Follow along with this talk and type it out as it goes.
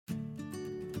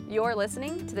You're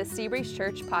listening to the Seabreeze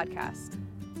Church podcast.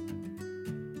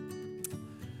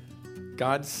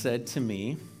 God said to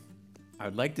me, I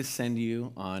would like to send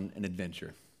you on an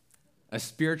adventure, a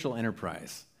spiritual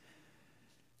enterprise.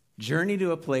 Journey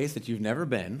to a place that you've never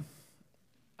been.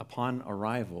 Upon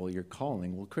arrival, your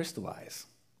calling will crystallize.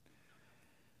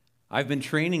 I've been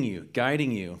training you,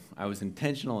 guiding you. I was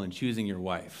intentional in choosing your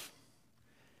wife.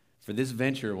 For this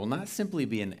venture will not simply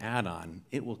be an add-on,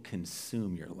 it will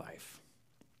consume your life.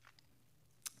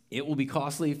 It will be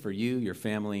costly for you, your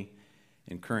family,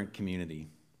 and current community.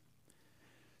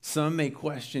 Some may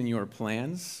question your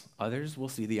plans, others will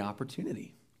see the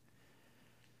opportunity.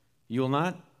 You will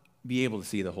not be able to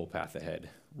see the whole path ahead,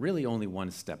 really only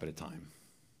one step at a time.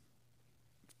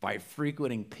 By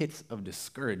frequenting pits of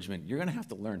discouragement, you're going to have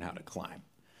to learn how to climb.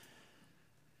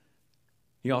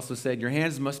 He also said, your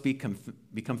hands must become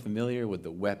familiar with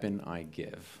the weapon I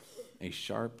give, a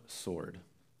sharp sword.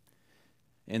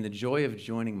 And the joy of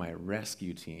joining my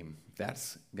rescue team,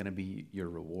 that's going to be your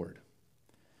reward.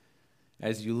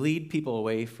 As you lead people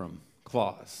away from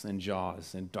claws and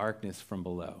jaws and darkness from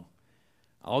below,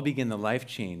 I'll begin the life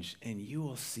change, and you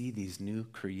will see these new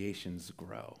creations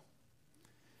grow.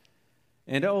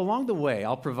 And along the way,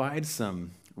 I'll provide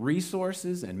some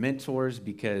resources and mentors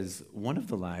because one of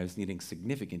the lives needing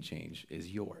significant change is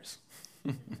yours.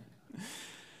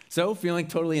 So, feeling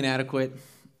totally inadequate,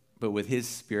 but with his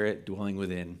spirit dwelling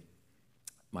within,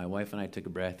 my wife and I took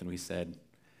a breath and we said,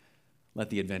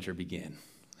 let the adventure begin.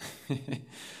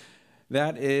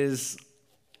 That is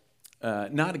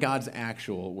not God's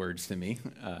actual words to me.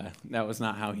 That was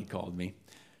not how he called me.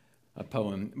 A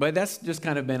poem. But that's just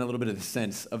kind of been a little bit of the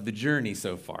sense of the journey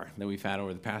so far that we've had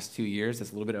over the past 2 years.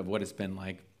 That's a little bit of what it's been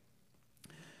like.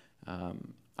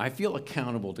 I feel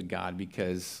accountable to God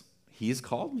because he has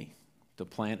called me to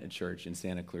plant a church in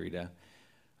Santa Clarita,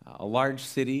 a large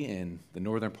city in the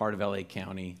northern part of LA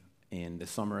County in the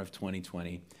summer of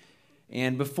 2020.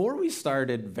 And before we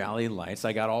started Valley Lights,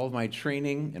 I got all of my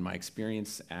training and my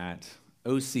experience at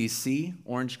OCC,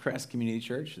 Orange Crest Community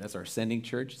Church. That's our sending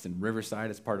church. It's in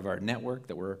Riverside. It's part of our network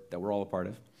that we're all a part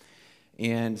of.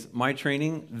 And my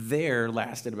training there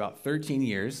lasted about 13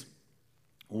 years,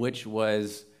 which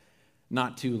was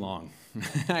not too long.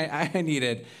 I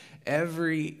needed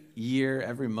every year,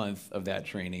 every month of that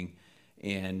training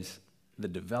and the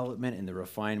development and the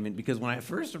refinement. Because when I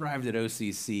first arrived at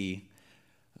OCC,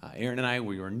 Aaron and I,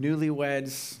 we were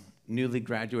newlyweds, newly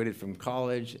graduated from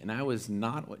college, and I was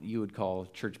not what you would call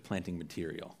church planting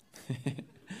material.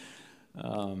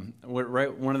 One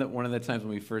of the times when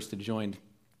we first had joined,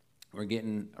 we're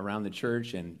getting around the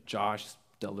church, and Josh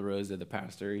Del Rosa, the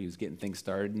pastor, he was getting things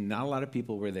started, and not a lot of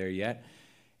people were there yet,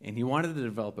 and he wanted to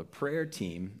develop a prayer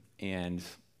team, and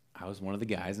I was one of the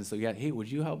guys, and so he got, hey,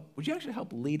 would you actually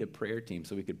help lead a prayer team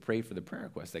so we could pray for the prayer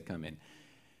requests that come in?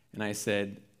 And I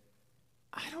said,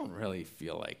 I don't really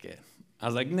feel like it. I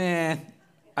was like, nah.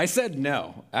 I said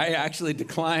no. I actually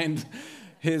declined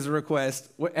his request,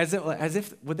 as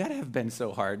if would that have been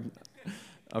so hard,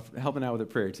 of helping out with a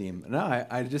prayer team? No,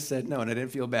 I just said no, and I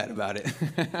didn't feel bad about it.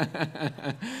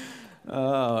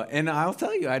 And I'll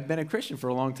tell you, I'd been a Christian for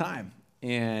a long time,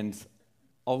 and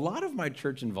a lot of my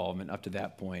church involvement up to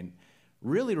that point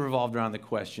really revolved around the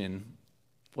question,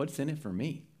 what's in it for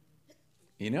me?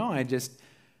 I just,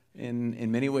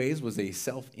 in many ways, was a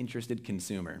self-interested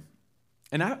consumer.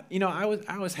 And I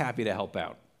was happy to help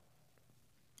out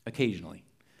occasionally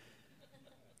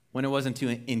when it wasn't too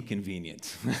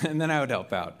inconvenient, and then I would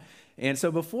help out. And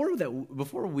so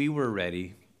before we were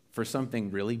ready for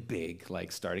something really big,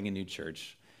 like starting a new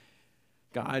church,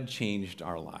 God changed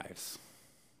our lives.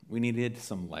 We needed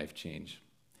some life change.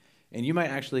 And you might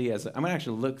actually, I'm going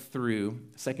to look through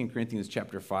 2 Corinthians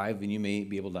chapter 5, and you may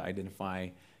be able to identify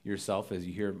yourself as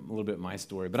you hear a little bit of my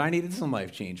story. But I needed some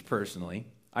life change personally.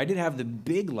 I did have the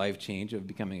big life change of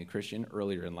becoming a Christian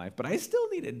earlier in life, but I still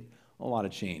needed a lot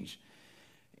of change.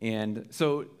 And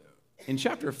so in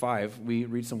chapter 5, we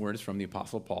read some words from the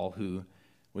Apostle Paul, who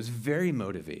was very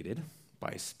motivated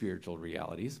by spiritual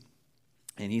realities.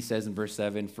 And he says in verse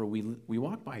 7, for we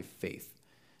walk by faith,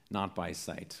 not by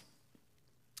sight.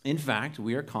 In fact,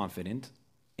 we are confident,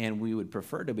 and we would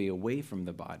prefer to be away from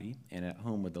the body and at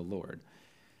home with the Lord.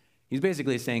 He's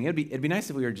basically saying it'd be nice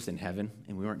if we were just in heaven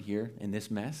and we weren't here in this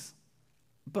mess,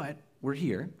 but we're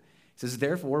here. He says,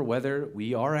 therefore, whether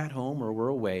we are at home or we're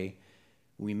away,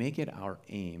 we make it our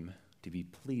aim to be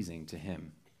pleasing to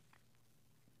him.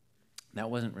 That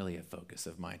wasn't really a focus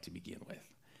of mine to begin with,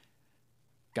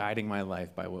 guiding my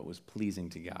life by what was pleasing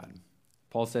to God.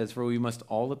 Paul says, for we must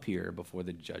all appear before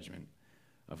the judgment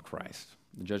of Christ,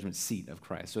 the judgment seat of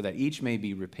Christ, so that each may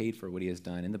be repaid for what he has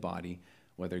done in the body,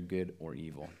 whether good or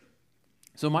evil.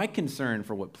 So my concern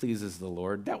for what pleases the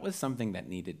Lord, that was something that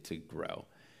needed to grow.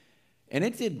 And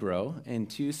it did grow in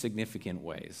two significant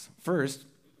ways. First,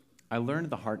 I learned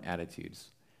the heart attitudes.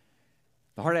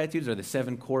 The heart attitudes are the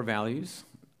 7 core values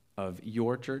of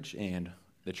your church and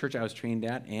the church I was trained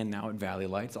at, and now at Valley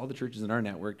Lights. All the churches in our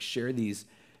network share these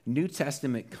New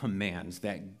Testament commands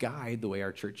that guide the way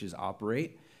our churches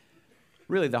operate.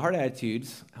 Really, the heart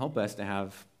attitudes help us to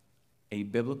have a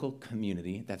biblical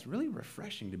community that's really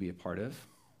refreshing to be a part of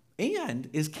and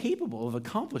is capable of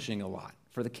accomplishing a lot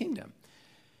for the kingdom.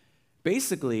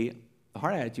 Basically, the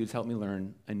heart attitudes help me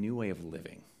learn a new way of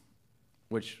living,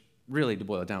 which really, to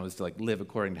boil it down, was to live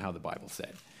according to how the Bible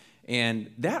said.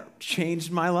 And that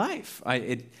changed my life.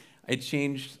 It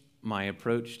changed my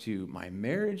approach to my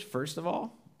marriage, first of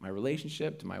all, my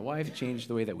relationship to my wife. It changed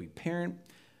the way that we parent,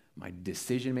 my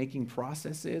decision-making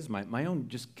processes, my own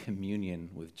just communion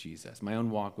with Jesus, my own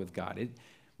walk with God,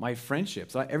 my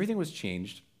friendships. Everything was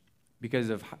changed because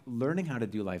of learning how to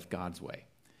do life God's way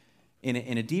in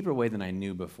a deeper way than I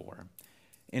knew before.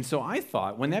 And so I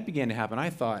thought, when that began to happen,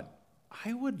 I thought,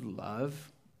 I would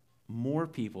love more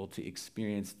people to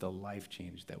experience the life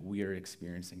change that we are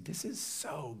experiencing. This is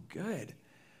so good.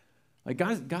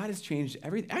 God has changed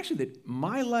everything. Actually,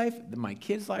 my life, my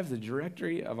kids' lives, the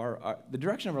direction of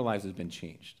our lives has been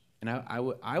changed. And I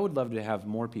would love to have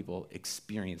more people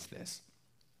experience this.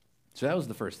 So that was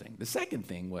the first thing. The second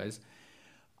thing was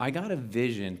I got a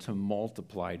vision to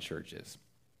multiply churches.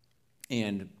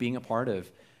 And being a part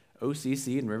of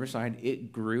OCC and Riverside,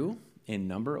 it grew in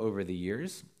number over the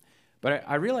years. But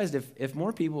I realized if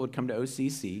more people would come to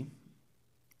OCC,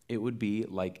 it would be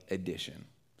like addition.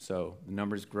 So the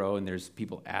numbers grow and there's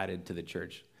people added to the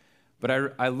church. But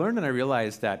I learned and I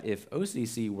realized that if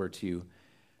OCC were to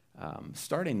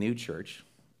start a new church,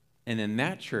 and then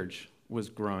that church was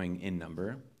growing in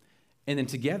number, and then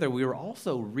together we were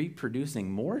also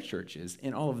reproducing more churches,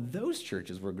 and all of those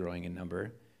churches were growing in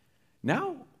number,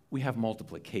 now we have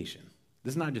multiplication.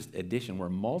 This is not just addition, we're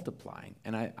multiplying.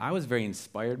 And I was very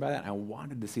inspired by that, and I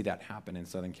wanted to see that happen in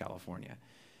Southern California.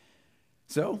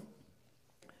 So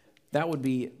that would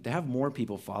be to have more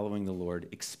people following the Lord,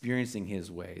 experiencing his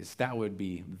ways. That would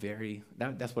be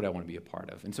that's what I want to be a part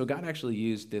of. And so God actually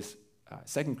used this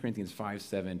 2 Corinthians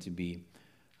 5:7 to be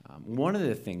one of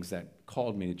the things that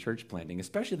called me to church planting,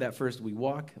 especially that first we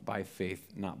walk by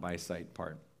faith, not by sight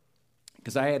part.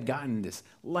 Because I had gotten this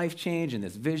life change and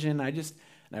this vision.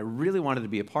 I really wanted to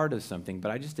be a part of something,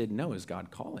 but I just didn't know, is God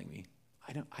calling me?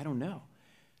 I don't know.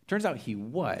 Turns out he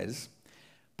was,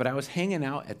 but I was hanging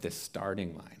out at the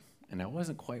starting line, and I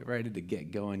wasn't quite ready to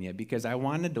get going yet because I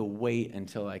wanted to wait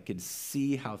until I could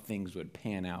see how things would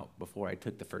pan out before I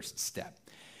took the first step.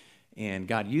 And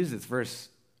God used this verse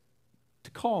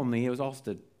to call me. It was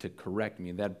also to correct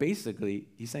me, that basically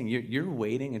he's saying you're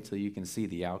waiting until you can see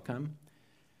the outcome.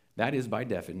 That is, by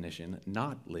definition,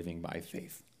 not living by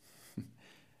faith.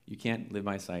 You can't live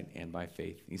by sight and by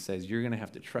faith. He says, you're going to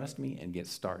have to trust me and get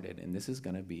started, and this is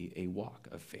going to be a walk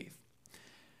of faith.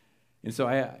 And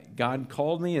so God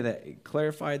called me, that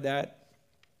clarified that,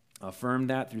 affirmed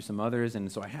that through some others, and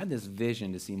so I had this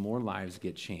vision to see more lives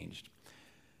get changed.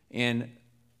 And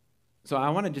so I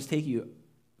want to just take you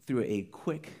through a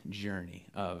quick journey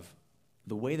of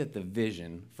the way that the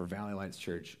vision for Valley Lights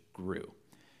Church grew.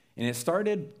 And it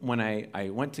started when I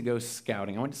went to go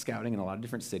scouting. I went to scouting in a lot of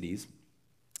different cities.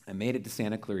 I made it to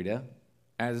Santa Clarita,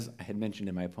 as I had mentioned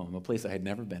in my poem, a place I had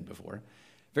never been before.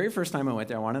 Very first time I went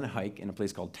there, I went on a hike in a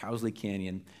place called Towsley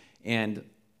Canyon, and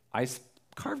I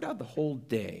carved out the whole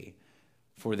day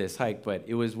for this hike, but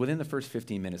it was within the first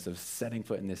 15 minutes of setting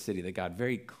foot in this city that God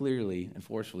very clearly and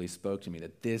forcefully spoke to me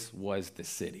that this was the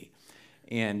city.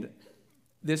 And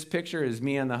this picture is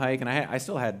me on the hike, and I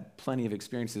still had plenty of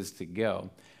experiences to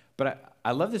go, but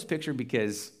I love this picture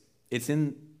because it's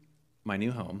in my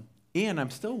new home, and I'm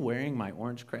still wearing my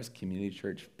Orange Crest Community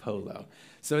Church polo.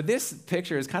 So this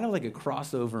picture is kind of like a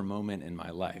crossover moment in my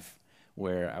life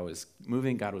where I was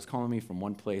moving, God was calling me from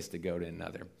one place to go to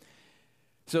another.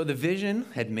 So the vision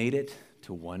had made it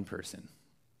to one person,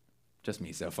 just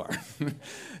me so far.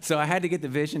 So I had to get the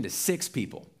vision to 6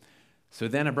 people. So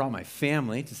then I brought my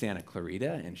family to Santa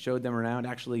Clarita and showed them around.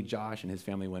 Actually, Josh and his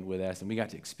family went with us, and we got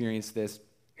to experience this.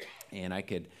 And I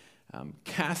could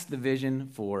cast the vision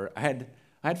for, I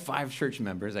had 5 church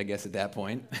members, I guess, at that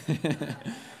point.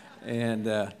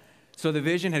 And so the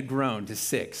vision had grown to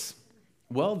 6.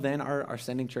 Well, then our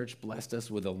sending church blessed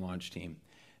us with a launch team.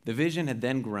 The vision had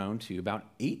then grown to about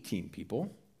 18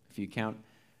 people, if you count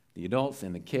the adults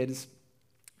and the kids.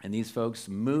 And these folks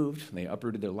moved. They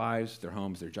uprooted their lives, their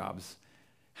homes, their jobs,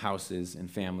 houses,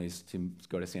 and families to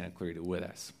go to Santa Clarita with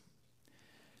us.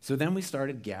 So then we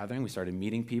started gathering, we started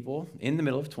meeting people in the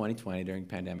middle of 2020 during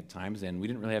pandemic times, and we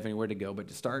didn't really have anywhere to go but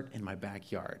to start in my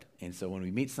backyard. And so when we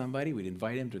meet somebody, we'd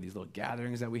invite him to these little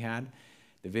gatherings that we had.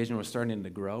 The vision was starting to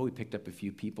grow. We picked up a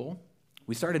few people.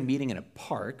 We started meeting in a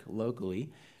park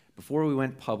locally before we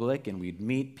went public, and we'd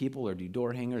meet people or do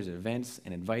door hangers at events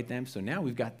and invite them. So now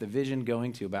we've got the vision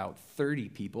going to about 30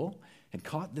 people and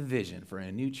caught the vision for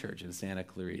a new church in Santa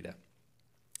Clarita.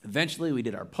 Eventually, we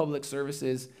did our public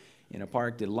services in a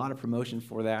park, did a lot of promotion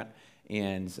for that,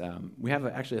 and we have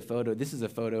actually a photo. This is a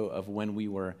photo of when we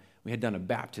had done a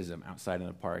baptism outside in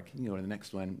the park. You can go to the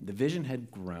next one. The vision had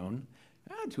grown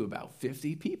to about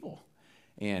 50 people,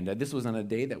 and this was on a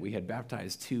day that we had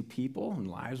baptized 2 people, and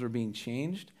lives were being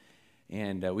changed,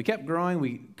 and we kept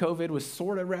growing. COVID was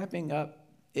sort of wrapping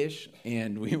up-ish,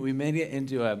 and we made it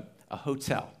into a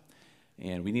hotel.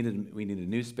 And we needed a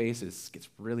new space. It gets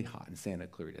really hot in Santa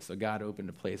Clarita. So God opened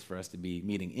a place for us to be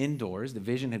meeting indoors. The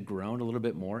vision had grown a little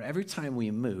bit more. Every time we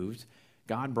moved,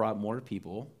 God brought more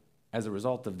people as a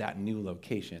result of that new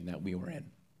location that we were in.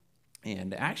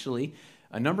 And actually,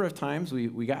 a number of times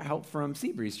we got help from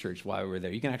Seabreeze Church while we were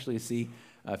there. You can actually see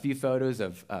a few photos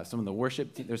of some of the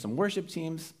worship. There's some worship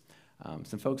teams.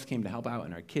 Some folks came to help out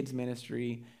in our kids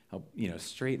ministry, help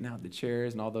straighten out the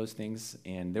chairs and all those things.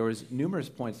 And there was numerous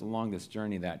points along this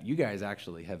journey that you guys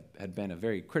actually had been a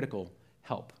very critical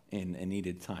help in a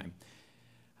needed time.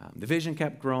 The vision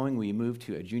kept growing. We moved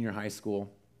to a junior high school,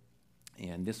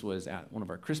 and this was at one of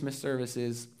our Christmas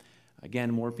services.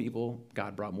 Again, more people.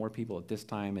 God brought more people at this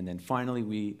time. And then finally,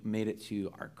 we made it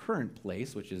to our current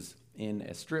place, which is in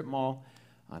a strip mall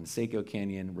on Seco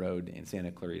Canyon Road in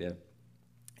Santa Clarita.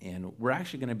 And we're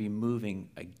actually going to be moving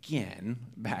again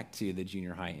back to the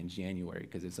junior high in January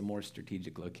because it's a more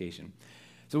strategic location.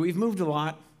 So we've moved a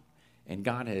lot, and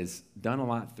God has done a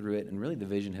lot through it, and really the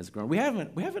vision has grown. We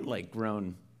haven't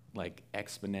grown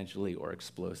exponentially or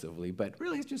explosively, but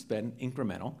really it's just been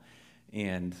incremental.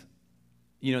 And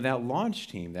that launch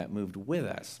team that moved with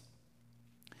us,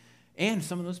 and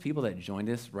some of those people that joined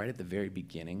us right at the very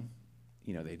beginning,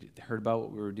 they heard about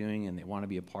what we were doing and they want to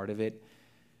be a part of it.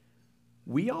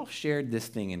 We all shared this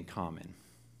thing in common.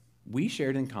 We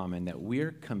shared in common that we're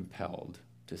compelled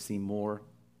to see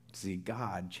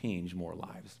God change more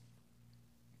lives.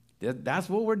 That's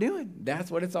what we're doing.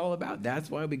 That's what it's all about. That's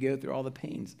why we go through all the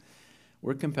pains.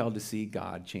 We're compelled to see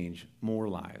God change more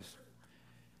lives.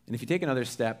 And if you take another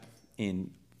step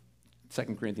in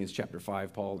 2 Corinthians chapter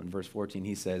 5, Paul in verse 14,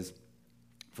 he says,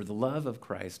 "For the love of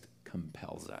Christ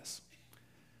compels us."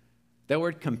 That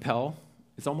word compel,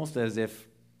 it's almost as if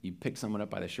you pick someone up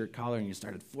by the shirt collar and you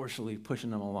started forcefully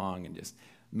pushing them along and just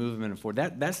move them in and forward.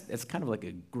 That's kind of like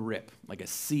a grip, like a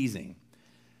seizing.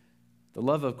 The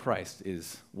love of Christ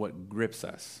is what grips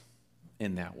us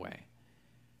in that way.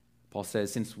 Paul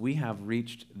says, since we have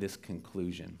reached this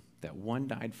conclusion that one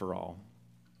died for all,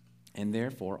 and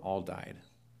therefore all died,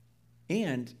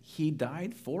 and he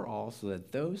died for all so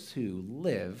that those who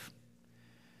live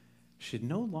should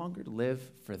no longer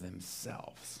live for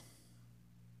themselves,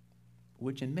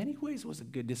 which in many ways was a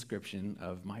good description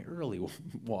of my early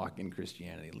walk in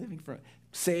Christianity,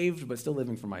 saved but still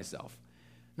living for myself.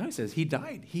 Now he says, he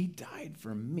died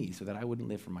for me so that I wouldn't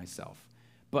live for myself,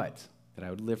 but that I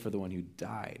would live for the one who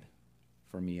died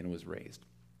for me and was raised.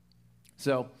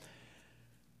 So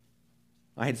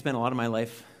I had spent a lot of my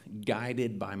life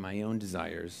guided by my own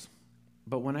desires,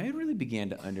 but when I really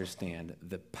began to understand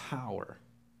the power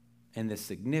and the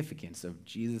significance of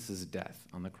Jesus' death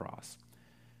on the cross,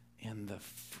 and the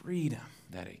freedom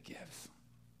that it gives.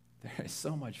 There is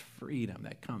so much freedom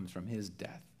that comes from his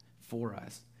death for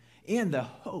us, and the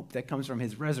hope that comes from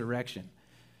his resurrection.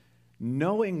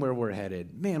 Knowing where we're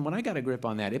headed, man, when I got a grip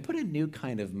on that, it put a new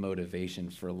kind of motivation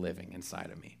for living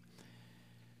inside of me.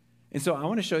 And so I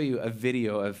want to show you a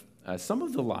video of some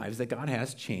of the lives that God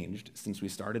has changed since we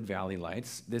started Valley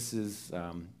Lights. This is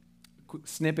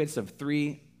snippets of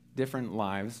 3 different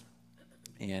lives,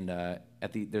 and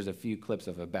there's a few clips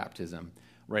of a baptism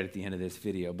right at the end of this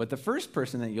video. But the first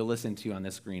person that you'll listen to on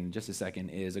this screen in just a second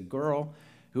is a girl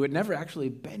who had never actually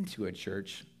been to a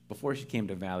church before she came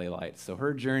to Valley Lights. So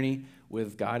her journey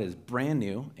with God is brand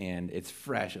new, and it's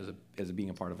fresh as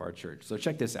being a part of our church. So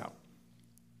check this out.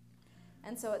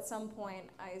 And so at some point,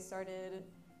 I started,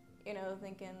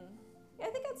 thinking, I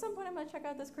think at some point I'm going to check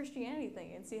out this Christianity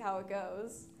thing and see how it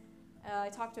goes. I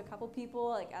talked to a couple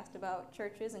people, asked about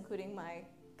churches, including my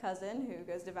cousin who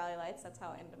goes to Valley Lights. That's how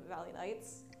I ended up at Valley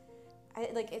Lights.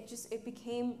 It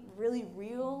became really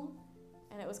real,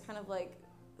 and it was kind of like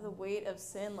the weight of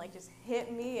sin just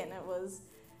hit me, and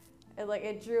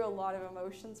it drew a lot of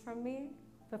emotions from me.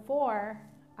 Before,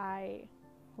 I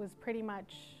was pretty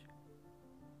much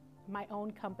my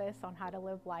own compass on how to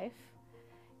live life.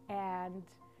 And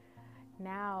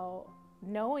now,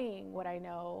 knowing what I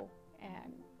know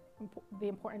and the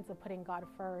importance of putting God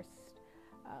first,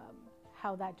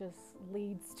 how that just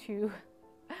leads to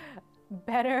a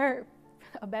better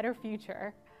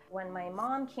future. When my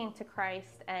mom came to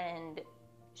Christ and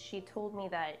she told me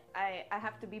that I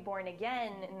have to be born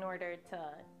again in order to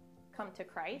come to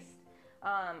Christ,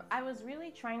 I was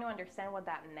really trying to understand what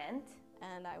that meant.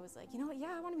 And I was like, you know what,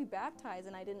 yeah, I want to be baptized.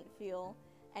 And I didn't feel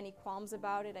any qualms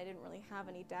about it. I didn't really have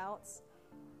any doubts.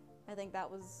 I think that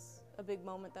was a big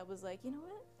moment that was like, you know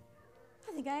what?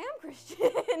 I think I am Christian.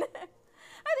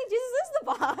 I think Jesus is the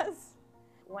boss.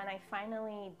 When I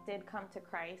finally did come to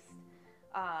Christ,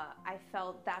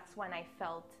 that's when I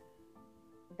felt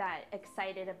that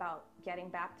excited about getting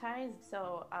baptized.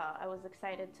 So I was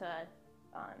excited to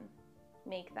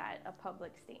make that a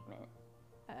public statement.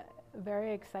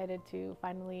 Very excited to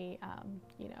finally,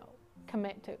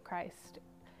 commit to Christ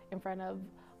in front of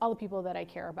all the people that I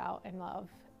care about and love.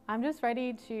 I'm just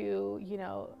ready to,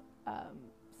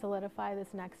 solidify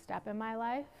this next step in my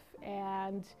life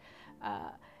and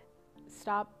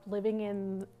stop living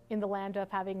in the land of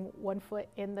having one foot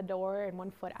in the door and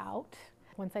one foot out.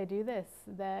 Once I do this,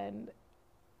 then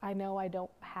I know I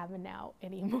don't have an out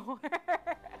anymore.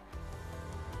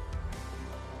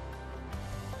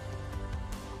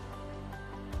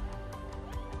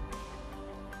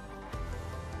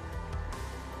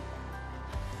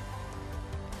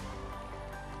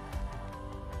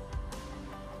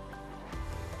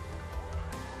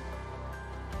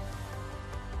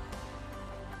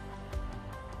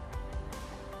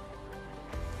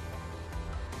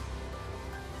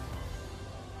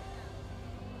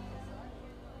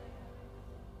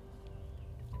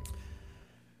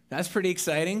 That's pretty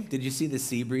exciting. Did you see the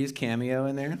Seabreeze cameo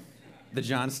in there? The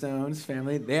Johnstones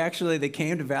family. They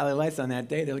came to Valley Lights on that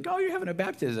day. They're like, oh, you're having a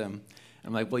baptism.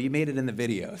 I'm like, well, you made it in the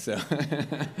video. So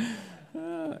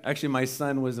actually, my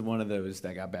son was one of those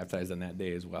that got baptized on that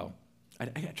day as well. I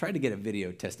tried to get a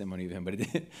video testimony of him, but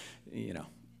it,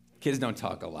 kids don't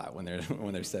talk a lot when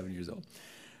they're 7 years old.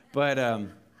 But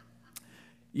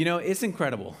it's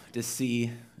incredible to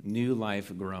see new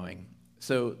life growing.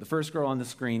 So the first girl on the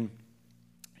screen,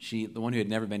 the one who had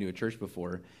never been to a church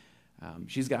before,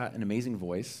 she's got an amazing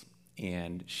voice,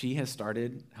 and she has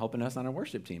started helping us on our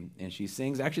worship team. And she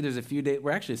sings. Actually, there's a few days,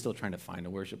 we're actually still trying to find a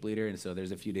worship leader, and so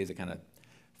there's a few days that kind of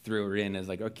threw her in as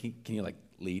like, oh, can you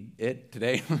lead it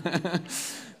today?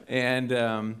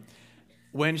 And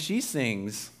when she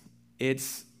sings,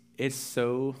 it's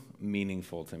so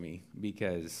meaningful to me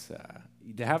because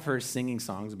to have her singing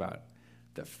songs about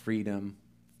the freedom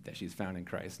that she's found in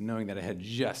Christ, knowing that it had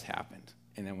just happened.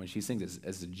 And then when she sings,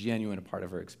 it's a genuine part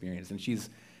of her experience. And she's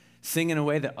singing in a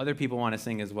way that other people want to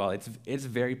sing as well. It's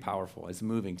very powerful. It's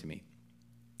moving to me.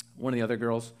 One of the other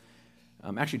girls,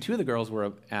 actually two of the girls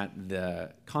were at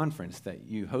the conference that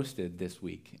you hosted this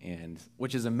week, and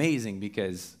which is amazing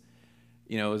because,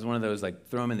 it was one of those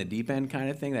throw them in the deep end kind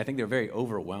of thing. I think they're very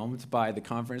overwhelmed by the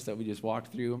conference that we just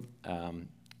walked through,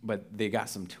 but they got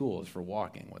some tools for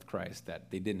walking with Christ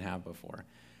that they didn't have before.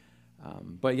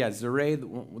 But yeah, Zeray, the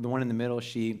one in the middle,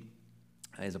 she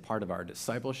is a part of our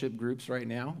discipleship groups right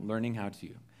now, learning how to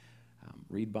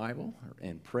read Bible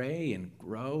and pray and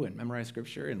grow and memorize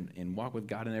Scripture and walk with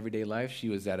God in everyday life. She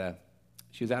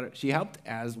helped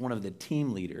as one of the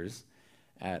team leaders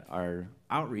at our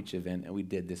outreach event that we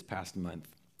did this past month.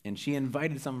 And she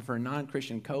invited some of her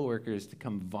non-Christian coworkers to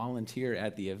come volunteer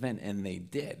at the event, and they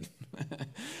did.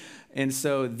 And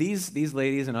so these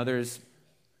ladies and others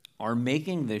are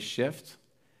making this shift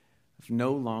of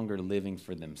no longer living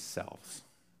for themselves.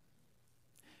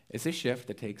 It's a shift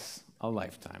that takes a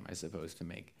lifetime, I suppose, to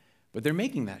make. But they're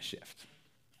making that shift.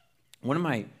 One of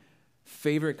my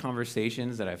favorite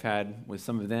conversations that I've had with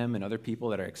some of them and other people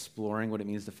that are exploring what it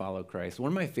means to follow Christ, one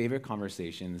of my favorite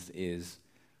conversations is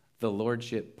the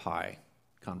Lordship Pie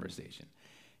conversation.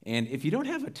 And if you don't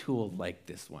have a tool like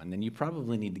this one, then you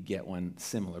probably need to get one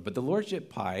similar. But the Lordship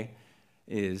Pie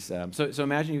is, so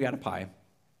imagine you got a pie,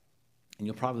 and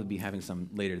you'll probably be having some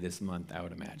later this month, I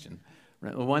would imagine.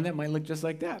 Right? One that might look just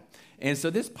like that. And so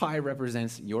this pie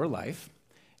represents your life,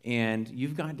 and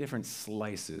you've got different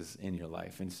slices in your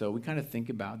life. And so we kind of think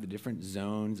about the different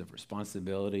zones of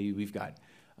responsibility. We've got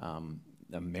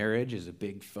a marriage is a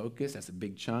big focus. That's a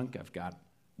big chunk. I've got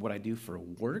what I do for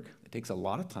work. It takes a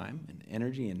lot of time and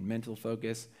energy and mental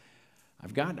focus.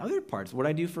 I've got other parts, what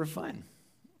I do for fun.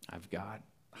 I've got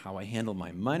how I handle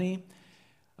my money.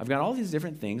 I've got all these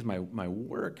different things, my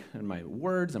work and my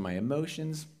words and my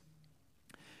emotions.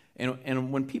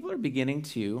 And when people are beginning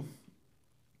to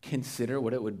consider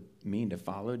what it would mean to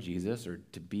follow Jesus or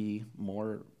to be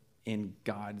more in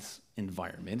God's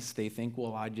environments, they think,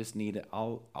 well,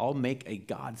 I'll make a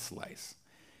God slice.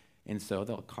 And so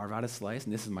they'll carve out a slice,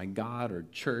 and this is my God or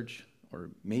church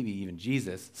or maybe even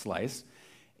Jesus slice.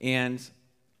 And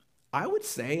I would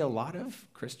say a lot of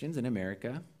Christians in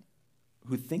America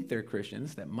who think they're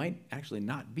Christians that might actually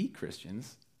not be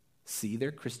Christians see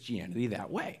their Christianity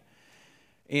that way.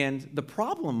 And the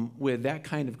problem with that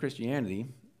kind of Christianity,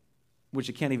 which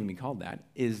it can't even be called that,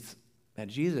 is that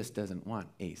Jesus doesn't want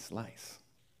a slice.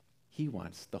 He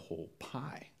wants the whole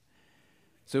pie.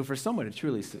 So for someone to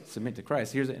truly submit to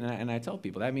Christ, and I tell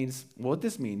people, that means, what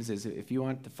this means is if you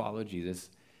want to follow Jesus,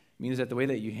 it means that the way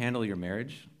that you handle your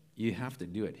marriage, you have to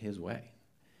do it his way.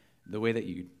 The way that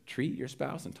you treat your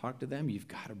spouse and talk to them, you've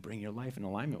got to bring your life in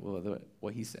alignment with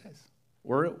what he says.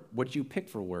 Or what you pick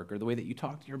for work, or the way that you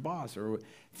talk to your boss, or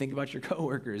think about your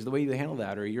coworkers, the way you handle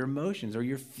that, or your emotions, or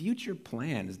your future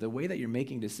plans, the way that you're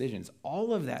making decisions.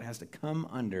 All of that has to come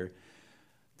under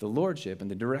the lordship and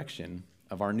the direction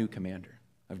of our new commander,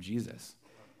 of Jesus.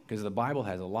 Because the Bible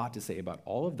has a lot to say about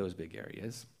all of those big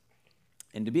areas.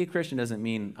 And to be a Christian doesn't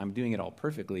mean I'm doing it all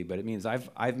perfectly, but it means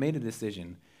I've made a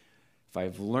decision. If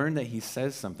I've learned that he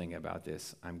says something about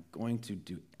this, I'm going to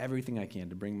do everything I can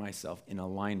to bring myself in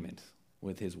alignment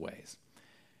with his ways.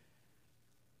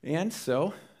 And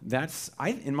so that's,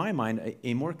 in my mind,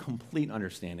 a more complete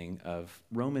understanding of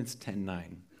Romans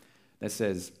 10:9 that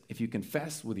says, if you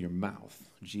confess with your mouth,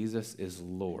 Jesus is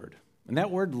Lord. And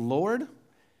that word Lord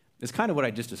is kind of what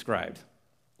I just described.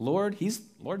 Lord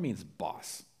means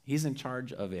boss. He's in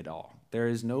charge of it all. There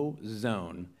is no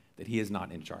zone that he is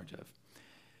not in charge of.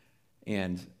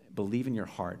 And believe in your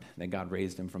heart that God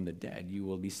raised him from the dead, you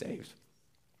will be saved.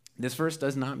 This verse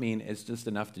does not mean it's just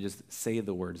enough to just say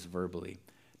the words verbally.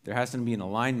 There has to be an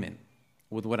alignment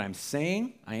with what I'm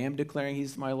saying. I am declaring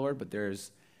he's my Lord, but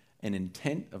there's an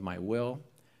intent of my will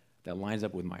that lines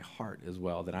up with my heart as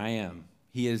well, that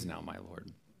he is now my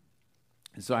Lord.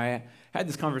 And so I had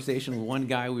this conversation with one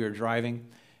guy. We were driving,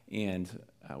 and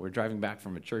we're driving back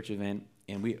from a church event,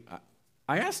 and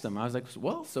I asked him, I was like,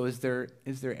 well, so is there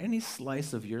any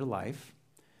slice of your life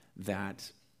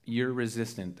that you're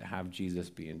resistant to have Jesus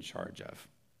be in charge of?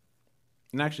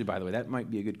 And actually, by the way, that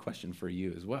might be a good question for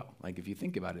you as well. Like, if you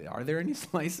think about it, are there any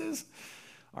slices?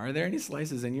 Are there any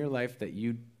slices in your life that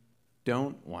you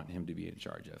don't want him to be in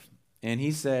charge of? And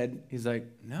he's like,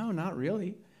 no, not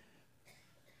really.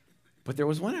 But there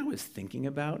was one I was thinking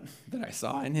about that I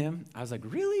saw in him. I was like,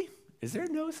 really?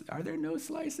 Are there no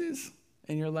slices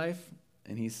in your life?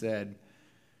 And he said,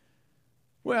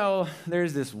 well,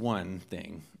 there's this one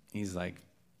thing. He's like,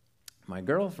 my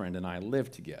girlfriend and I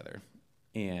live together,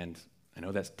 and I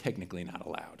know that's technically not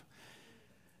allowed.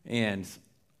 And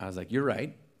I was like, you're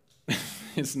right.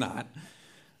 It's not.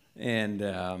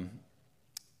 And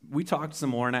we talked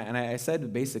some more, and I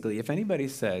said basically, if anybody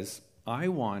says, I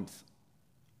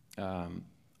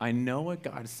know what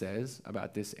God says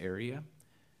about this area,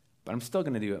 but I'm still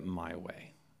going to do it my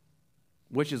way,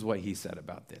 which is what he said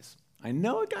about this. I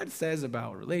know what God says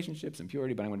about relationships and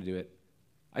purity, but I'm going to do it.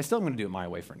 I still am going to do it my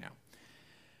way for now.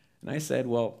 And I said,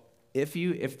 well,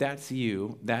 if that's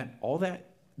you,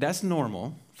 that's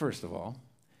normal, first of all,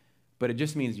 but it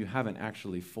just means you haven't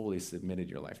actually fully submitted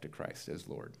your life to Christ as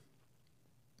Lord.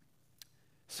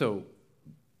 So,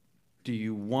 do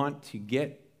you want to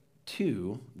get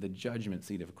to the judgment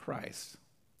seat of Christ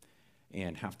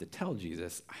and have to tell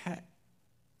Jesus,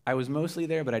 I was mostly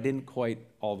there, but I didn't quite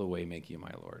all the way make you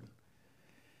my Lord?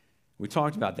 We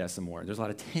talked about that some more. There's a lot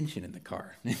of tension in the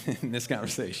car in this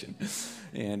conversation.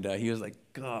 And he was like,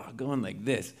 going like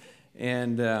this.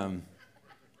 And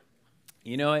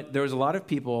you know what? There was a lot of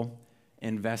people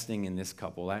investing in this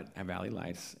couple at Valley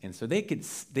Lights. And so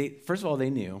first of all, they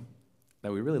knew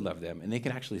that we really loved them. And they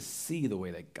could actually see the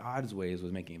way that God's ways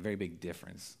was making a very big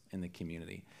difference in the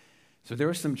community. So there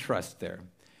was some trust there.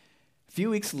 A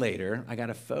few weeks later, I got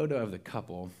a photo of the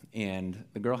couple. And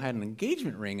the girl had an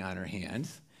engagement ring on her hand.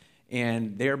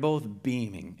 And they're both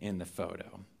beaming in the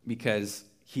photo because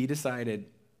he decided,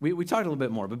 we talked a little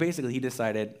bit more, but basically he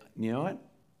decided, you know what?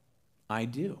 I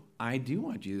do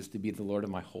want Jesus to be the Lord of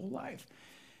my whole life.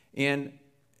 And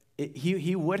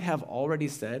he would have already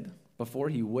said, before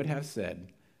he would have said,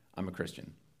 I'm a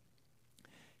Christian.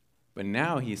 But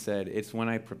now he said, it's when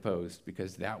I proposed,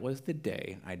 because that was the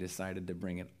day I decided to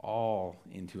bring it all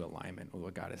into alignment with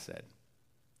what God has said.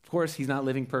 Of course, he's not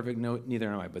living perfect, no,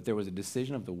 neither am I, but there was a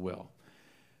decision of the will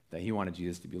that he wanted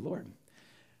Jesus to be Lord.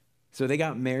 So they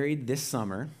got married this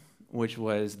summer, which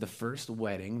was the first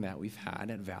wedding that we've had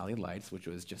at Valley Lights, which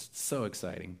was just so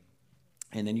exciting.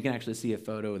 And then you can actually see a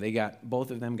photo.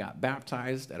 Both of them got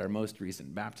baptized at our most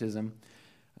recent baptism.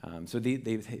 So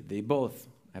they both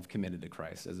have committed to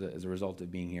Christ as a result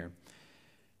of being here.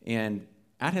 And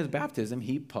at his baptism,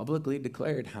 he publicly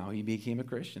declared how he became a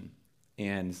Christian.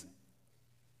 And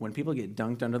when people get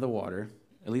dunked under the water,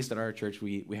 at least at our church,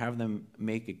 we have them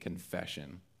make a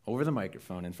confession over the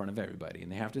microphone in front of everybody.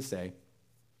 And they have to say,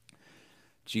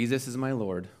 Jesus is my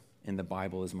Lord, and the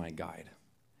Bible is my guide.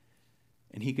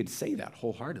 And he could say that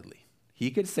wholeheartedly.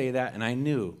 He could say that, and I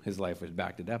knew his life was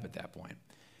backed it up at that point.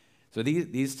 So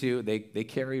these two, they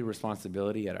carry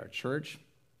responsibility at our church,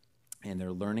 and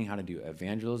they're learning how to do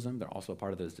evangelism. They're also a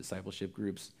part of those discipleship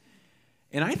groups.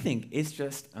 And I think it's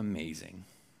just amazing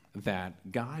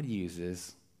that God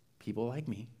uses people like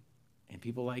me and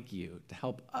people like you to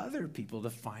help other people to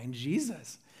find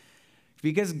Jesus.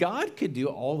 Because God could do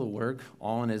all the work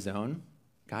all on his own.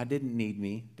 God didn't need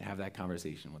me to have that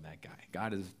conversation with that guy.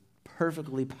 God is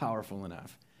perfectly powerful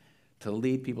enough to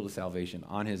lead people to salvation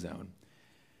on his own.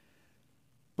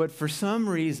 But for some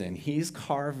reason, he's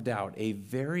carved out a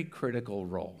very critical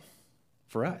role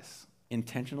for us,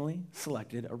 intentionally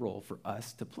selected a role for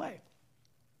us to play.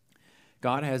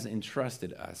 God has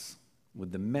entrusted us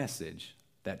with the message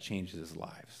that changes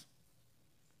lives.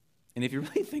 And if you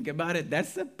really think about it,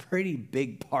 that's a pretty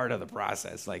big part of the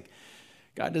process. Like,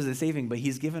 God does the saving, but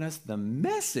he's given us the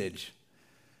message.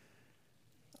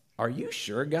 Are you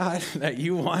sure, God, that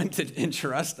you want to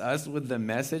entrust us with the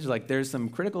message? Like, there's some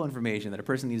critical information that a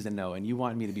person needs to know, and you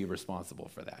want me to be responsible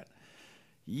for that.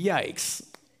 Yikes.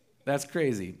 That's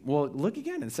crazy. Well, look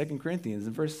again in 2 Corinthians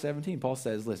in verse 17. Paul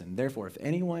says, listen, therefore, if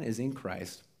anyone is in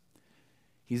Christ,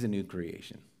 he's a new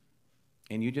creation.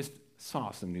 And you just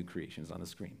saw some new creations on the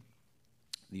screen.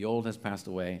 The old has passed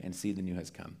away, and see, the new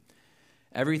has come.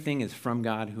 Everything is from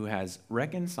God, who has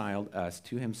reconciled us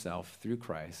to himself through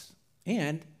Christ,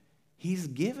 and he's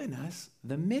given us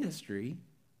the ministry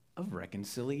of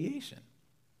reconciliation.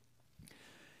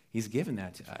 He's given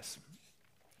that to us.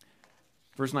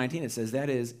 Verse 19, it says, that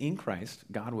is, in Christ,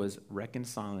 God was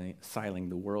reconciling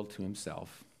the world to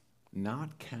himself,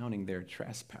 not counting their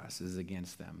trespasses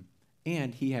against them,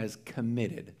 and he has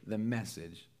committed the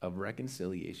message of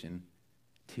reconciliation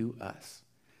to us.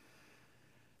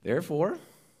 Therefore,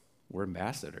 we're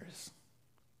ambassadors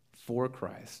for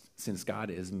Christ, since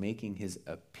God is making his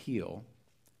appeal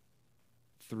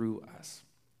through us.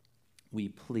 We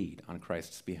plead on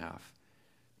Christ's behalf,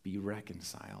 be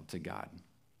reconciled to God.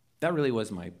 That really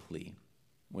was my plea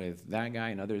with that guy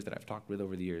and others that I've talked with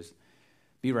over the years.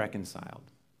 Be reconciled.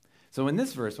 So in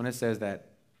this verse, when it says that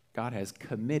God has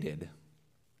committed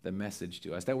the message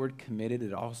to us, that word committed,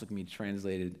 it also can be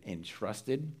translated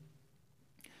entrusted,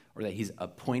 or that he's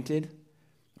appointed,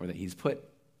 or that he's put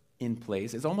in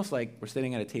place. It's almost like we're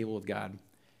sitting at a table with God.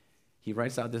 He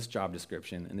writes out this job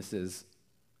description, and this is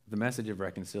the message of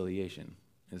reconciliation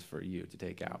is for you to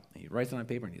take out. And he writes it on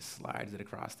paper, and he slides it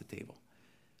across the table.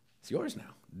 It's yours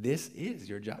now. This is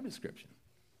your job description.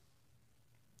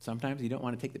 Sometimes you don't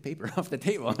want to take the paper off the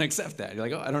table and accept that. You're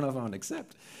like, oh, I don't know if I want to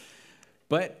accept.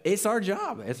 But it's our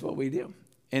job. It's what we do.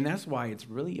 And that's why it's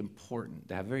really important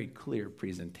to have a very clear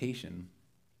presentation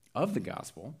of the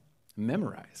gospel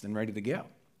memorized and ready to go.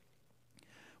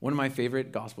 One of my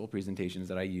favorite gospel presentations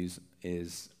that I use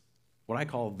is what I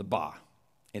call the BA.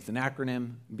 It's an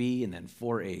acronym, B, and then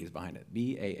 4 A's behind it,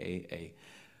 B-A-A-A.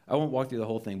 I won't walk through the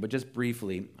whole thing, but just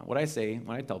briefly, what I say,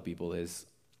 what I tell people is,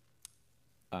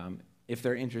 if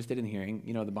they're interested in hearing,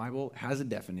 the Bible has a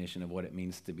definition of what it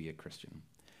means to be a Christian.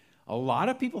 A lot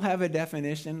of people have a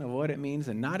definition of what it means,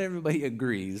 and not everybody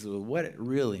agrees with what it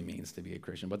really means to be a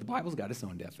Christian, but the Bible's got its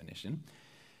own definition.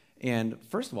 And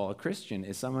first of all, a Christian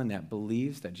is someone that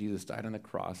believes that Jesus died on the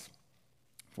cross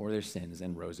for their sins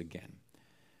and rose again.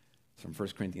 It's from 1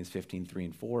 Corinthians 15, 3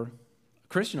 and 4. A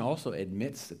Christian also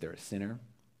admits that they're a sinner,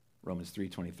 Romans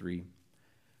 3:23.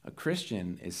 A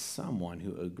Christian is someone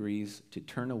who agrees to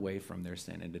turn away from their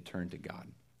sin and to turn to God,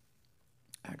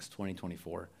 Acts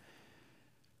 20:24.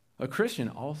 A Christian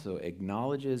also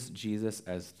acknowledges Jesus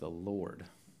as the Lord.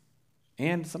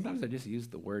 And sometimes I just use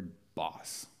the word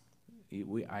boss.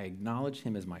 I acknowledge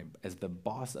him as the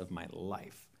boss of my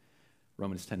life,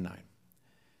 Romans 10:9.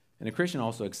 And a Christian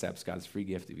also accepts God's free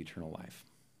gift of eternal life,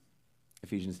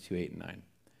 Ephesians 2:8 and 9.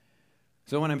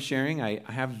 So when I'm sharing, I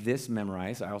have this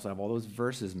memorized. I also have all those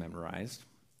verses memorized.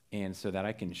 And so that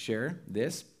I can share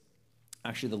this.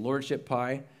 Actually, the Lordship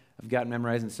pie I've got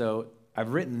memorized. And so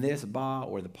I've written this ba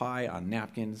or the pie on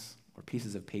napkins or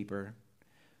pieces of paper.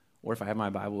 Or if I have my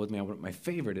Bible with me, my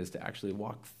favorite is to actually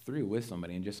walk through with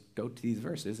somebody and just go to these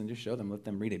verses and just show them, let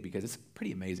them read it, because it's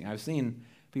pretty amazing. I've seen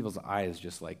people's eyes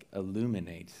just like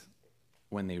illuminate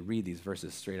when they read these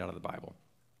verses straight out of the Bible.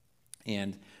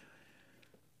 And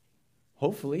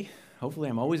hopefully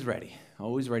I'm always ready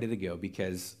to go,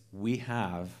 because we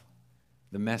have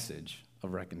the message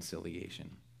of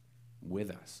reconciliation with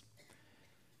us.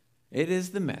 It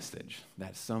is the message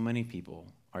that so many people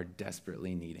are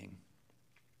desperately needing.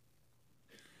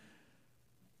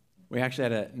 We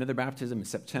actually had another baptism in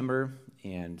September,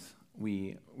 and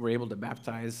we were able to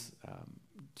baptize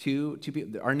two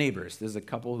people, our neighbors. There's a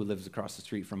couple who lives across the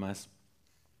street from us.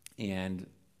 And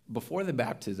before the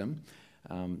baptism,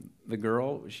 the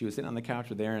girl, she was sitting on the couch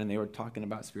with Aaron, and they were talking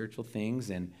about spiritual things,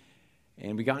 and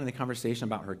we got into the conversation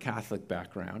about her Catholic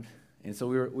background. And so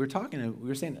we were talking, and we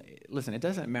were saying, listen, it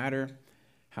doesn't matter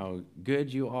how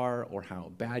good you are or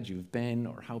how bad you've been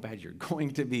or how bad you're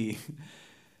going to be.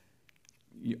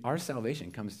 Our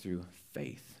salvation comes through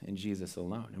faith in Jesus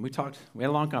alone. And we had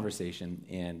a long conversation,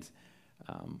 and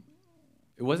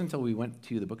it wasn't until we went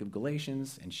to the book of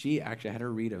Galatians, and she actually had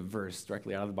her read a verse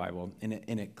directly out of the Bible, and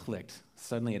it clicked.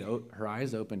 Suddenly, her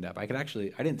eyes opened up. I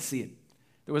didn't see it.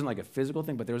 There wasn't like a physical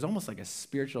thing, but there was almost like a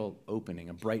spiritual opening,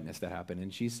 a brightness that happened.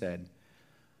 And she said,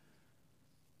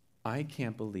 I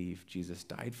can't believe Jesus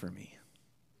died for me.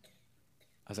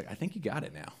 I was like, I think you got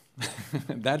it now.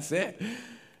 That's it.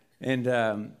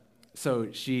 And so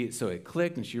it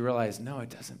clicked, and she realized, no, it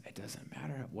doesn't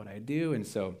matter what I do. And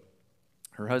so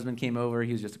her husband came over.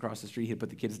 He was just across the street. He had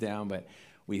put the kids down, but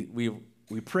we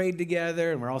prayed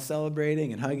together, and we're all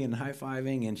celebrating and hugging and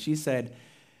high-fiving. And she said,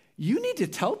 you need to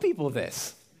tell people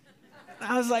this.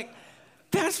 I was like,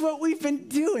 that's what we've been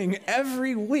doing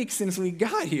every week since we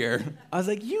got here. I was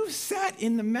like, you've sat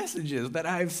in the messages that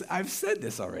I've said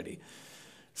this already.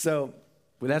 So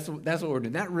that's what we're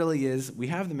doing. That really is, we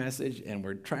have the message, and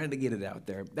we're trying to get it out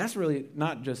there. That's really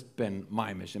not just been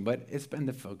my mission, but it's been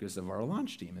the focus of our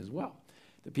launch team as well.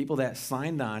 The people that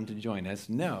signed on to join us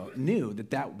knew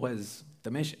that was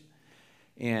the mission.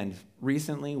 And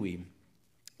recently we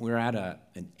were at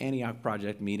an Antioch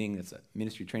Project meeting. It's a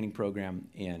ministry training program,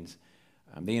 and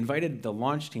they invited the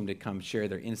launch team to come share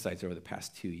their insights over the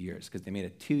past 2 years, because they made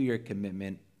a 2-year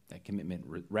commitment. That commitment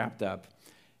wrapped up,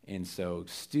 and so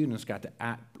students got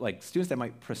to students that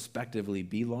might prospectively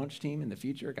be launch team in the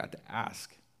future got to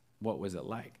ask, what was it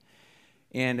like?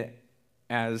 And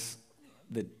as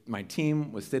my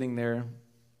team was sitting there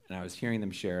and I was hearing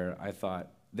them share, I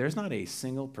thought, there's not a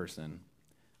single person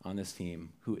on this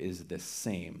team who is the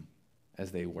same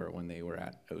as they were when they were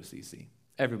at OCC.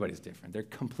 Everybody's different. They're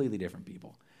completely different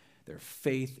people. Their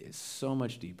faith is so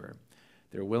much deeper.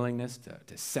 Their willingness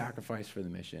to sacrifice for the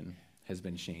mission has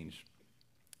been changed.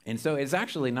 And so it's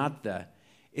actually not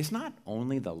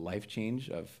only the life change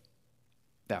of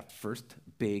that first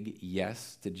big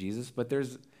yes to Jesus, but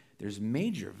there's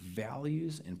major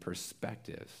values and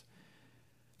perspectives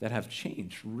that have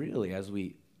changed really as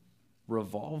we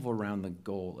revolve around the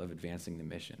goal of advancing the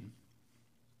mission.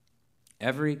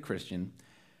 Every Christian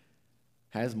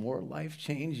has more life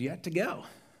change yet to go.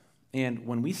 And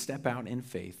when we step out in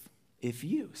faith, if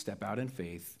you step out in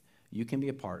faith, you can be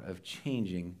a part of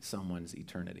changing someone's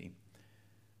eternity.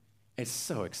 It's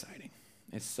so exciting.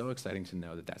 It's so exciting to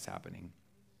know that that's happening.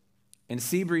 In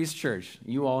Seabreeze Church,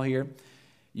 you all here,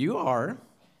 you are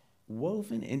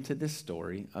woven into the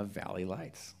story of Valley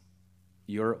Lights.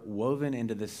 You're woven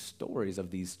into the stories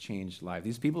of these changed lives.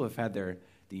 These people have had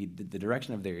the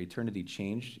direction of their eternity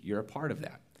changed. You're a part of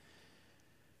that.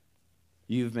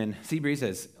 Seabreeze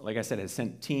has, like I said, has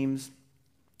sent teams.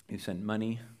 You've sent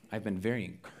money. I've been very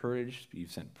encouraged.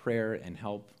 You've sent prayer and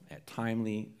help at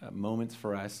timely moments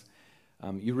for us.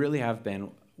 You really have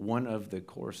been one of the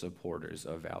core supporters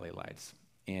of Valley Lights.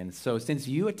 And so since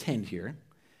you attend here,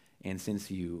 and since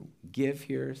you give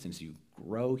here, since you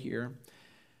grow here,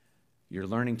 you're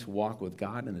learning to walk with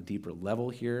God on a deeper level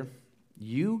here,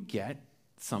 you get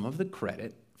some of the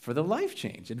credit for the life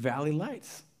change at Valley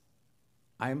Lights.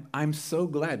 I'm so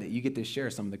glad that you get to share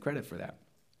some of the credit for that.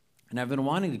 And I've been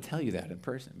wanting to tell you that in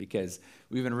person because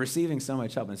we've been receiving so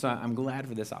much help. And so I'm glad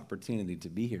for this opportunity to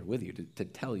be here with you, to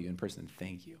tell you in person,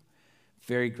 thank you.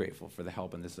 Very grateful for the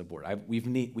help and the support. We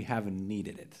have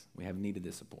needed it. We have needed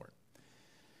the support.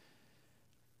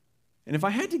 And if I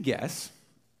had to guess,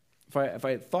 if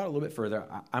I thought a little bit further,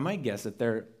 I might guess that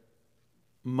there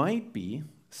might be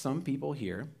some people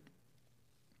here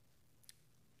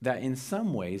that in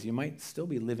some ways you might still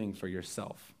be living for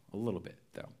yourself a little bit,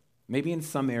 though. Maybe in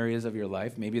some areas of your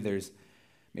life, maybe there's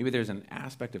an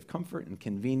aspect of comfort and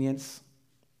convenience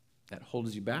that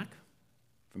holds you back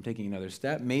from taking another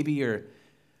step. Maybe you're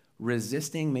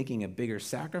resisting making a bigger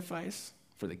sacrifice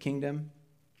for the kingdom.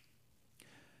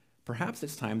 Perhaps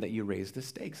it's time that you raise the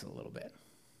stakes a little bit.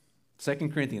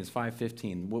 2 Corinthians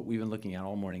 5:15, what we've been looking at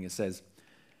all morning, it says,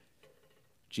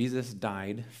 Jesus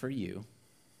died for you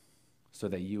so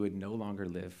that you would no longer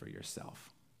live for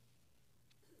yourself.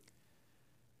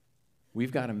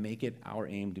 We've got to make it our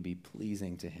aim to be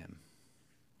pleasing to him.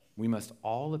 We must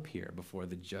all appear before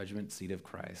the judgment seat of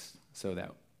Christ so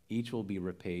that each will be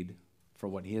repaid for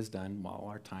what he has done while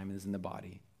our time is in the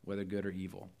body, whether good or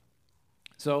evil.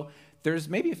 So there's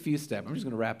maybe a few steps. I'm just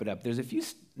going to wrap it up. There's a few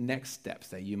next steps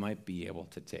that you might be able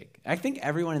to take. I think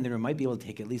everyone in the room might be able to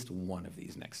take at least one of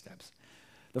these next steps.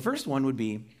 The first one would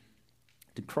be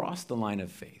to cross the line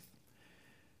of faith.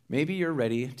 Maybe you're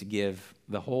ready to give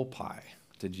the whole pie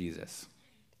to Jesus.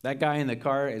 That guy in the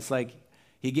car, it's like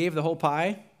he gave the whole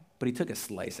pie, but he took a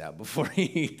slice out before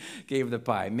he gave the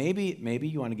pie. Maybe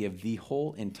you want to give the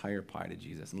whole entire pie to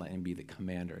Jesus and let him be the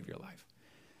commander of your life.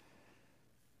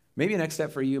 Maybe a next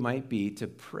step for you might be to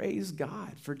praise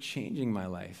God for changing my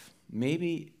life.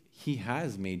 Maybe he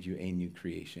has made you a new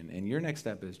creation, and your next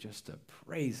step is just to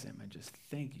praise him and just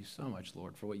thank you so much,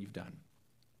 Lord, for what you've done.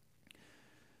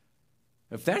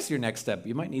 If that's your next step,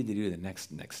 you might need to do the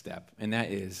next step, and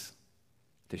that is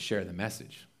to share the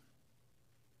message,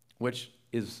 which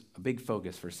is a big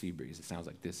focus for Seabreeze, it sounds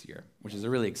like this year, which is a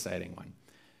really exciting one.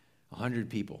 100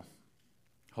 people,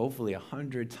 hopefully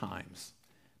 100 times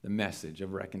the message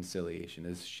of reconciliation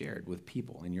is shared with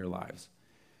people in your lives.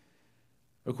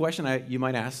 A question you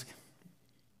might ask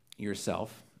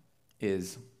yourself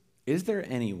is there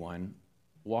anyone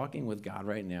walking with God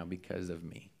right now because of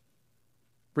me?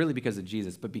 Really because of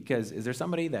Jesus, but is there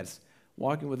somebody that's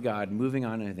walking with God, moving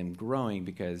on with him, growing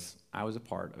because I was a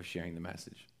part of sharing the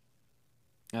message?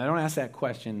 And I don't ask that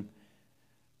question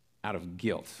out of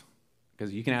guilt,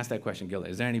 because you can ask that question, guilt.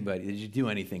 Is there anybody, did you do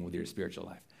anything with your spiritual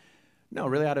life? No,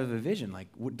 really out of a vision. Like,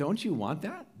 don't you want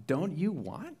that? Don't you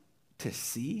want to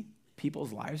see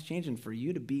people's lives change and for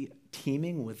you to be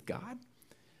teaming with God?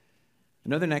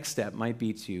 Another next step might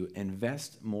be to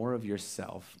invest more of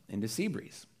yourself into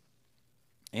Seabreeze.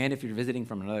 And if you're visiting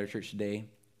from another church today,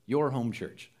 your home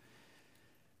church,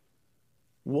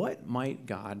 what might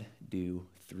God do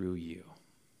through you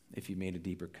if you made a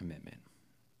deeper commitment?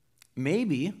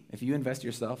 Maybe if you invest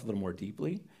yourself a little more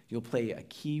deeply, you'll play a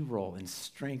key role in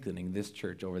strengthening this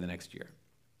church over the next year.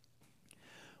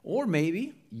 Or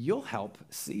maybe you'll help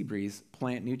Seabreeze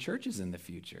plant new churches in the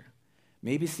future.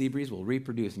 Maybe Seabreeze will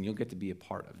reproduce and you'll get to be a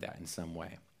part of that in some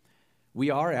way. We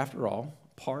are, after all,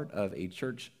 part of a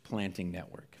church planting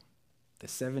network. The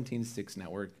 17:6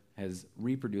 network has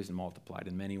reproduced and multiplied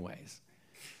in many ways.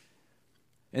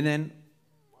 And then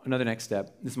another next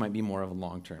step, this might be more of a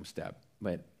long-term step,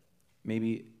 but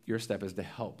maybe your step is to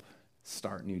help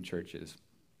start new churches.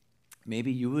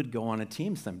 Maybe you would go on a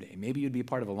team someday. Maybe you'd be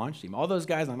part of a launch team. All those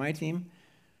guys on my team,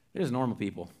 they're just normal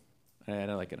people. I had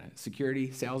like a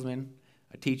security salesman,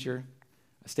 a teacher,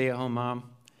 a stay-at-home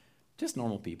mom, just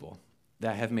normal people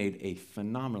that have made a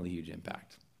phenomenally huge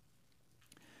impact.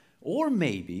 Or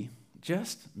maybe,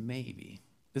 just maybe,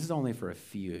 this is only for a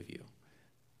few of you,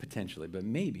 potentially, but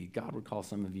maybe God would call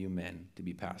some of you men to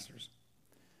be pastors,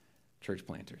 church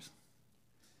planters.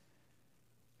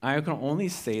 I can only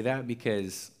say that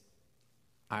because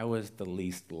I was the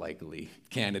least likely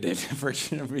candidate for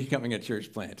becoming a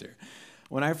church planter.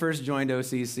 When I first joined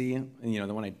OCC,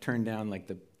 and when I turned down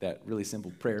that really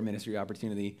simple prayer ministry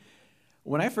opportunity,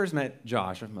 when I first met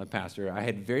Josh, my pastor, I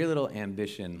had very little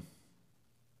ambition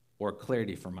or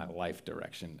clarity for my life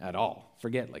direction at all.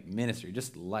 Forget ministry,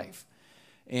 just life.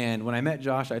 And when I met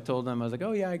Josh, I told him, I was like,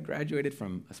 oh yeah, I graduated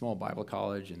from a small Bible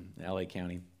college in LA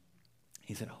County.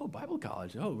 He said, oh, Bible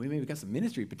college. Oh, we maybe got some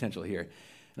ministry potential here.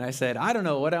 And I said, I don't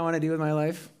know what I want to do with my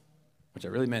life, which I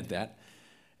really meant that.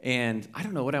 And I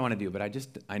don't know what I want to do, but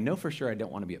I know for sure I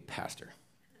don't want to be a pastor.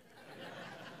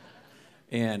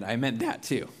 And I meant that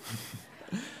too.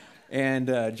 And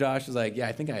Josh was like, yeah,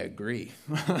 I think I agree.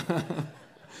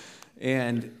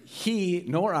 And he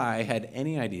nor I had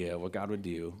any idea what God would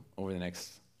do over the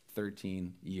next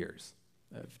 13 years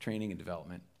of training and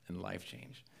development and life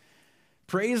change.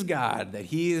 Praise God that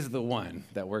he is the one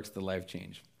that works the life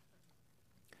change.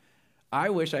 I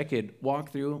wish I could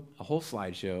walk through a whole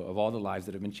slideshow of all the lives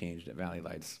that have been changed at Valley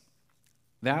Lights.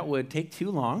 That would take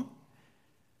too long.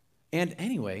 And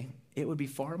anyway, it would be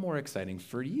far more exciting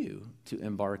for you to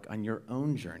embark on your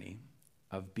own journey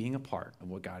of being a part of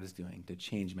what God is doing to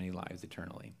change many lives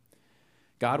eternally.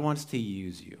 God wants to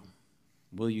use you.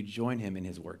 Will you join him in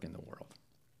his work in the world?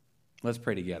 Let's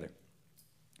pray together.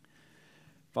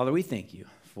 Father, we thank you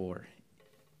for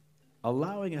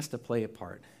allowing us to play a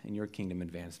part in your kingdom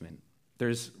advancement.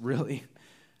 There's really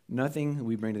nothing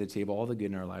we bring to the table, all the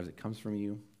good in our lives that comes from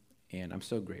you, and I'm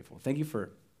so grateful. Thank you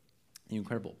for the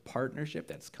incredible partnership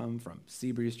that's come from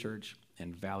Seabreeze Church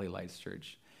and Valley Lights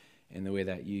Church, and the way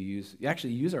that you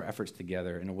actually use our efforts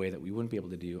together in a way that we wouldn't be able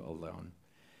to do alone.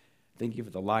 Thank you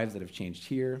for the lives that have changed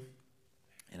here,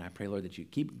 and I pray, Lord, that you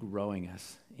keep growing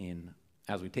us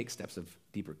as we take steps of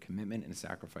deeper commitment and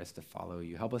sacrifice to follow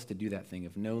you. Help us to do that thing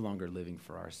of no longer living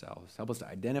for ourselves. Help us to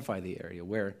identify the area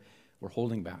where we're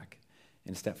holding back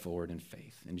and step forward in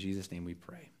faith. In Jesus' name we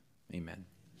pray. Amen.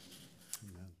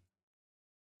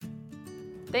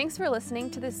 Thanks for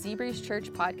listening to the Seabreeze Church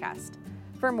podcast.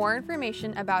 For more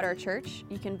information about our church,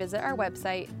 you can visit our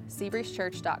website,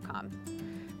 seabreezechurch.com.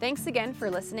 Thanks again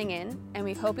for listening in, and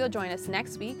we hope you'll join us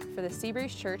next week for the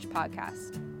Seabreeze Church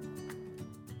podcast.